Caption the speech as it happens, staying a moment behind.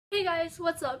Hey guys,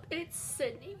 what's up? It's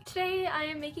Sydney. Today I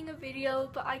am making a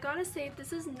video, but I gotta say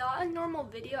this is not a normal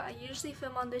video I usually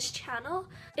film on this channel.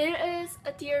 It is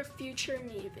a Dear Future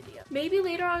Me video. Maybe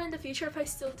later on in the future, if I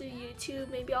still do YouTube,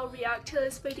 maybe I'll react to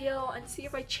this video and see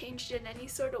if I changed it in any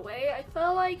sort of way. I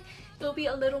feel like it'll be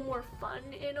a little more fun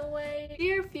in a way.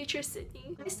 Dear Future Sydney,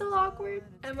 am I still awkward?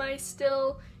 Am I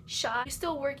still shy? Are you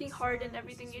still working hard in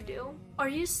everything you do? Are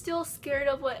you still scared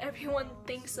of what everyone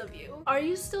thinks of you? Are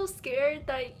you still scared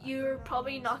that you're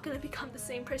probably not going to become the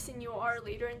same person you are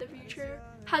later in the future?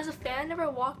 Has a fan ever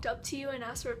walked up to you and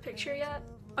asked for a picture yet?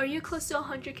 Are you close to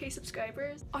 100k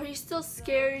subscribers? Are you still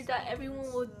scared that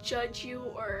everyone will judge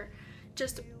you or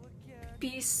just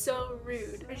be so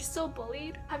rude? Are you still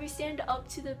bullied? Have you stand up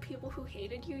to the people who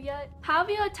hated you yet? Have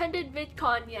you attended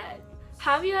VidCon yet?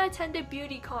 Have you attended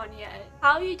BeautyCon yet?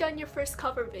 Have you done your first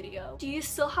cover video? Do you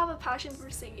still have a passion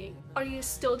for singing? Are you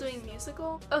still doing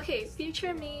musical? Okay,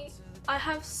 future me, I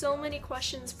have so many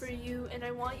questions for you and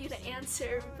I want you to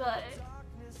answer, but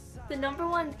the number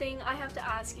one thing I have to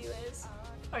ask you is,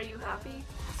 are you happy?